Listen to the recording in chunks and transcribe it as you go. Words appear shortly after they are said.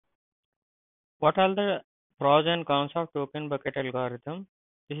What are the pros and cons of token bucket algorithm?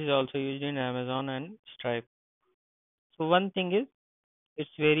 This is also used in Amazon and Stripe. So one thing is it's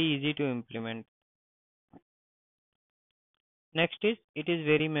very easy to implement. Next is it is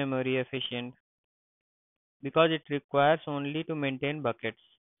very memory efficient because it requires only to maintain buckets.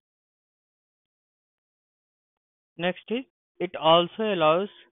 Next is it also allows,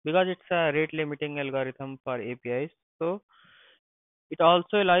 because it's a rate limiting algorithm for APIs, so it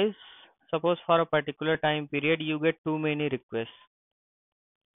also allows, suppose for a particular time period you get too many requests,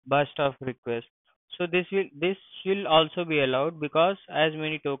 burst of requests. So this will also be allowed because as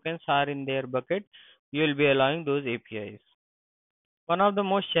many tokens are in their bucket, you will be allowing those APIs. One of the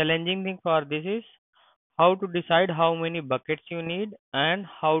most challenging thing for this is how to decide how many buckets you need and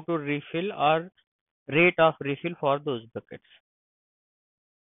how to refill or rate of refill for those buckets.